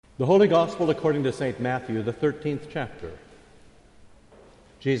The Holy Gospel according to St. Matthew, the 13th chapter.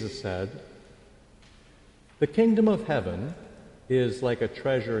 Jesus said, "The kingdom of heaven is like a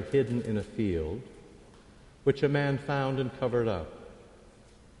treasure hidden in a field, which a man found and covered up.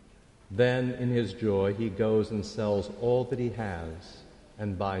 Then, in his joy, he goes and sells all that he has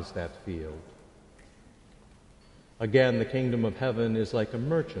and buys that field. Again, the kingdom of heaven is like a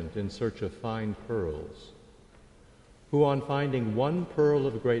merchant in search of fine pearls, who, on finding one pearl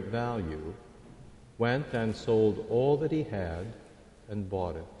of great value, went and sold all that he had and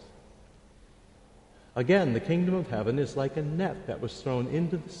bought it. Again, the kingdom of heaven is like a net that was thrown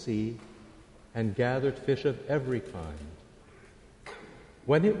into the sea and gathered fish of every kind.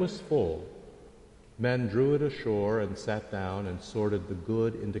 When it was full, men drew it ashore and sat down and sorted the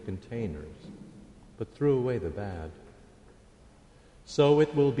good into containers, but threw away the bad. So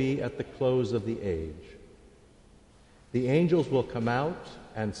it will be at the close of the age. The angels will come out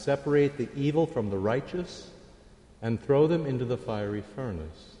and separate the evil from the righteous and throw them into the fiery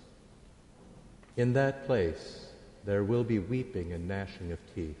furnace. In that place there will be weeping and gnashing of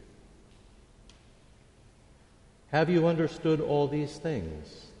teeth." "Have you understood all these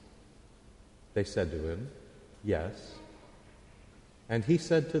things?" They said to him, "Yes." And he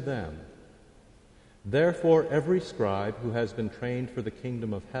said to them, "Therefore every scribe who has been trained for the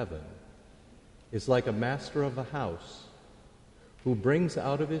kingdom of heaven is like a master of a house who brings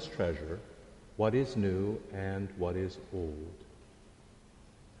out of his treasure what is new and what is old."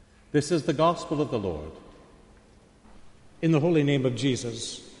 This is the gospel of the Lord. In the holy name of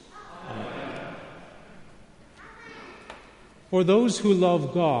Jesus. Amen. For those who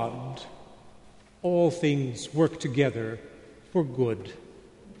love God, all things work together for good.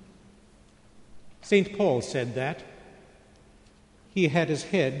 St. Paul said that. He had his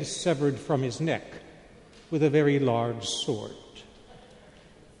head severed from his neck with a very large sword.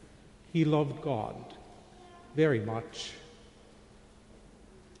 He loved God very much.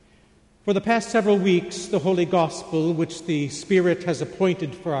 For the past several weeks, the Holy Gospel, which the Spirit has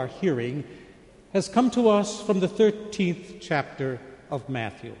appointed for our hearing, has come to us from the 13th chapter of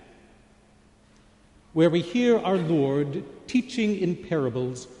Matthew, where we hear our Lord teaching in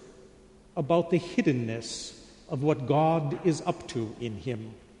parables about the hiddenness of what God is up to in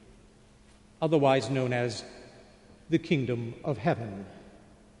him, otherwise known as the kingdom of heaven.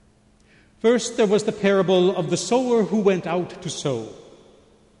 First, there was the parable of the sower who went out to sow.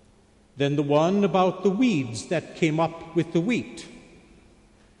 Then the one about the weeds that came up with the wheat.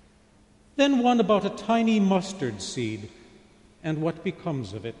 Then one about a tiny mustard seed and what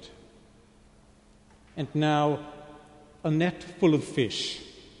becomes of it. And now a net full of fish,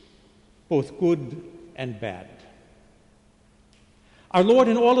 both good and bad. Our Lord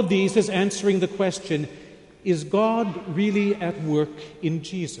in all of these is answering the question, is God really at work in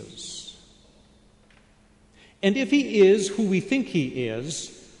Jesus? And if he is who we think he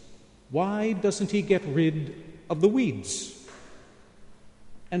is, why doesn't he get rid of the weeds?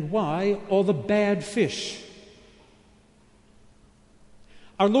 And why all the bad fish?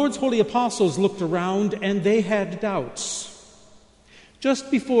 Our Lord's holy apostles looked around and they had doubts.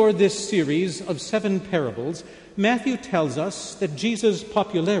 Just before this series of 7 parables, Matthew tells us that Jesus'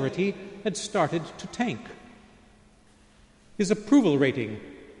 popularity had started to tank. His approval rating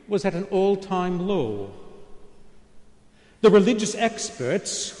was at an all-time low. The religious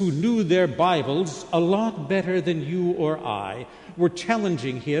experts who knew their Bibles a lot better than you or I were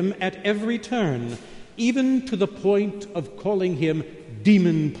challenging him at every turn, even to the point of calling him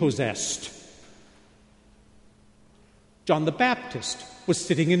demon-possessed. John the Baptist was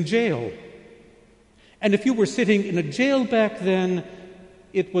sitting in jail. And if you were sitting in a jail back then,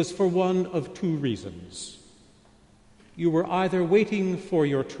 it was for one of 2 reasons. You were either waiting for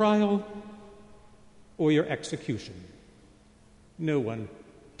your trial or your execution. No one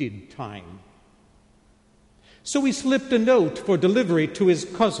did time. So he slipped a note for delivery to his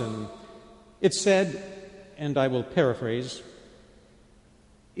cousin. It said, and I will paraphrase,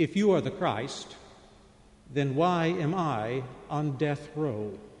 "If you are the Christ, then why am I on death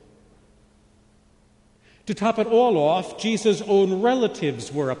row?" To top it all off, Jesus' own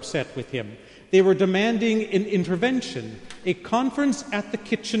relatives were upset with him. They were demanding an intervention, a conference at the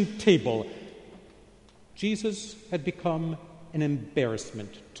kitchen table. Jesus had become an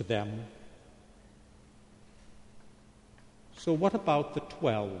embarrassment to them. So what about the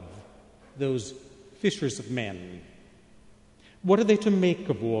 12, those fishers of men? What are they to make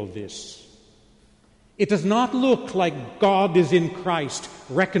of all this? It does not look like God is in Christ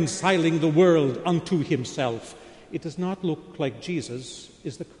reconciling the world unto himself. It does not look like Jesus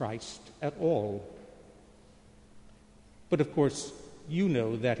is the Christ at all. But of course, you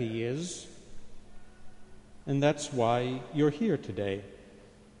know that he is, and that's why you're here today.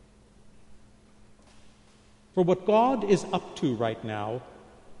 For what God is up to right now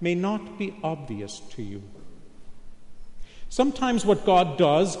may not be obvious to you. Sometimes what God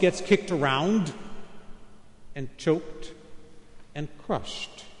does gets kicked around and choked and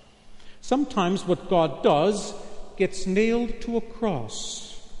crushed. Sometimes what God does gets nailed to a cross.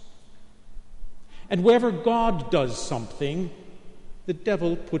 And wherever God does something, the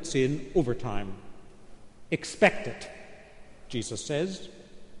devil puts in overtime. Expect it, Jesus says.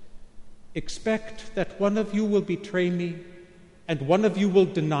 Expect that one of you will betray me and one of you will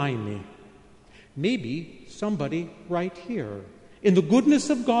deny me. Maybe somebody right here, in the goodness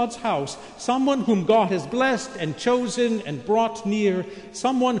of God's house, someone whom God has blessed and chosen and brought near,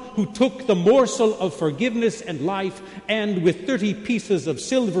 someone who took the morsel of forgiveness and life and with 30 pieces of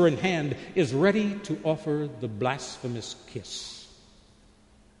silver in hand is ready to offer the blasphemous kiss.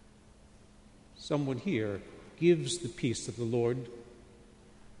 Someone here gives the peace of the Lord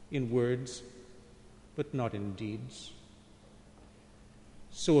in words, but not in deeds.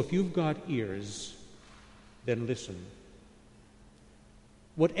 So if you've got ears, then listen.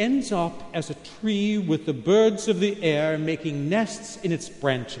 What ends up as a tree with the birds of the air making nests in its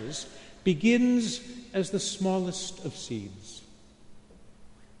branches begins as the smallest of seeds.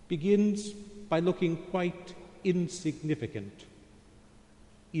 Begins by looking quite insignificant,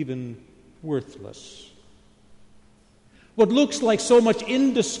 even worthless. What looks like so much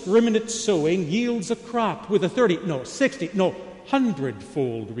indiscriminate sowing yields a crop with a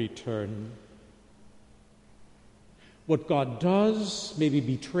 100-fold return. What God does may be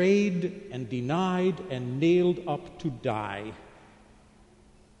betrayed and denied and nailed up to die.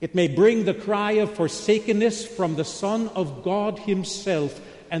 It may bring the cry of forsakenness from the Son of God himself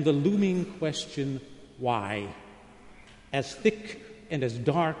and the looming question, why? As thick and as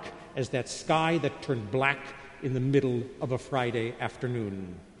dark as that sky that turned black in the middle of a Friday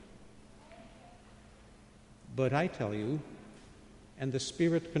afternoon. But I tell you, and the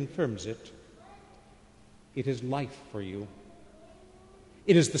Spirit confirms it, it is life for you.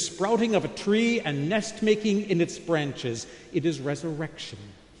 It is the sprouting of a tree and nest-making in its branches. It is resurrection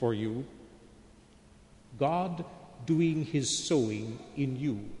for you. God doing his sowing in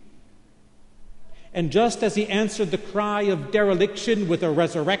you. And just as he answered the cry of dereliction with a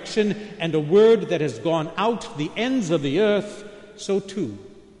resurrection and a word that has gone out the ends of the earth, so too,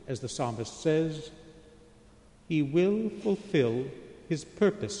 as the psalmist says, he will fulfill his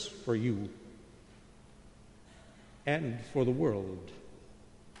purpose for you and for the world.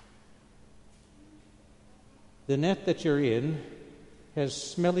 The net that you're in has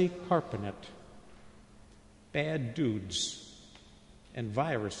smelly carp in it, bad dudes, and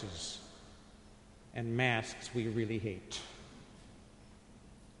viruses, and masks we really hate.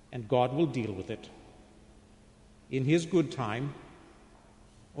 And God will deal with it in his good time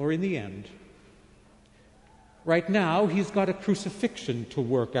or in the end. Right now, he's got a crucifixion to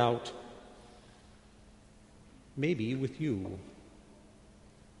work out, maybe with you.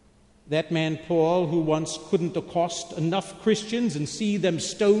 That man Paul, who once couldn't accost enough Christians and see them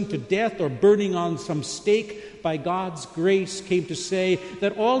stoned to death or burning on some stake, by God's grace came to say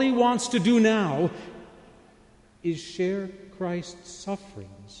that all he wants to do now is share Christ's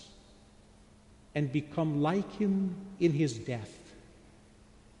sufferings and become like him in his death.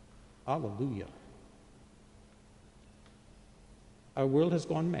 Hallelujah. Our world has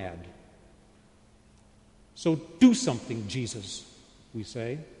gone mad. So do something, Jesus, we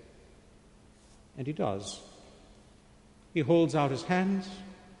say. And he does. He holds out his hands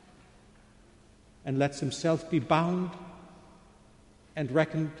and lets himself be bound and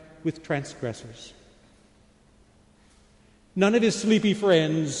reckoned with transgressors. None of his sleepy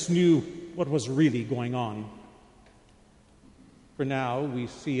friends knew what was really going on. For now we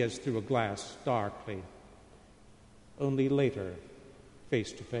see as through a glass darkly, only later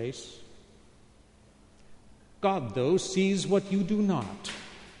face to face. God, though, sees what you do not.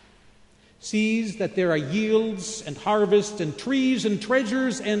 Sees that there are yields and harvests and trees and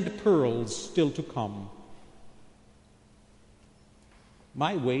treasures and pearls still to come.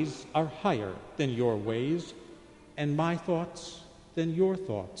 My ways are higher than your ways, and my thoughts than your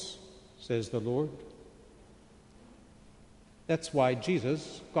thoughts, says the Lord. That's why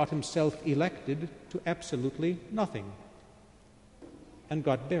Jesus got himself elected to absolutely nothing and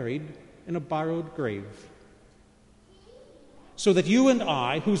got buried in a borrowed grave. So that you and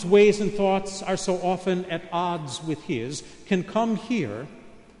I, whose ways and thoughts are so often at odds with his, can come here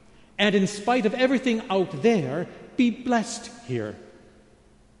and, in spite of everything out there, be blessed here.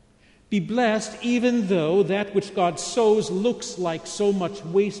 Be blessed even though that which God sows looks like so much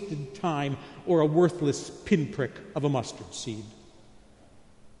wasted time or a worthless pinprick of a mustard seed.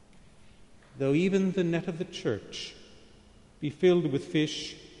 Though even the net of the church be filled with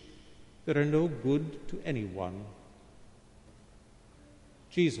fish that are no good to anyone,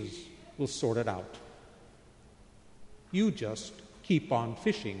 Jesus will sort it out. You just keep on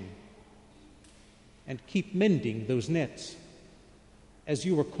fishing and keep mending those nets as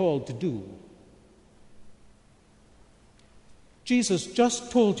you were called to do. Jesus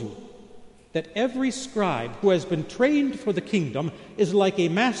just told you that every scribe who has been trained for the kingdom is like a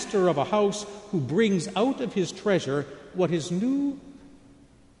master of a house who brings out of his treasure what is new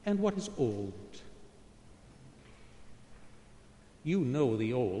and what is old. You know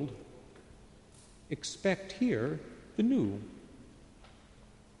the old. Expect here the new.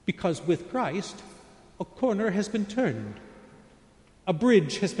 Because with Christ, a corner has been turned. A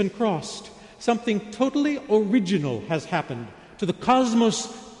bridge has been crossed. Something totally original has happened to the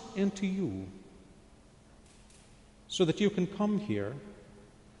cosmos and to you, so that you can come here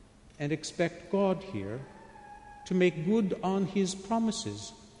and expect God here to make good on his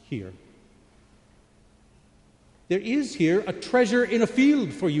promises here. There is here a treasure in a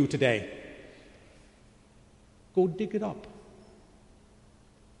field for you today. Go dig it up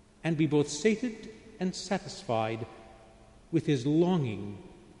and be both sated and satisfied with his longing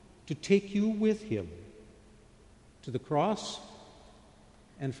to take you with him to the cross,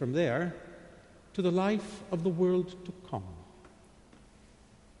 and from there to the life of the world to come.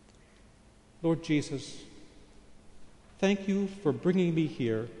 Lord Jesus, thank you for bringing me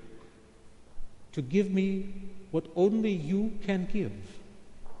here to give me what only you can give,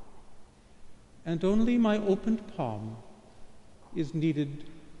 and only my opened palm is needed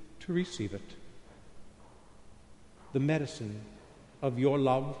to receive it. The medicine of your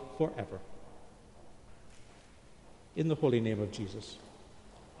love forever. In the holy name of Jesus.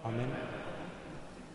 Amen.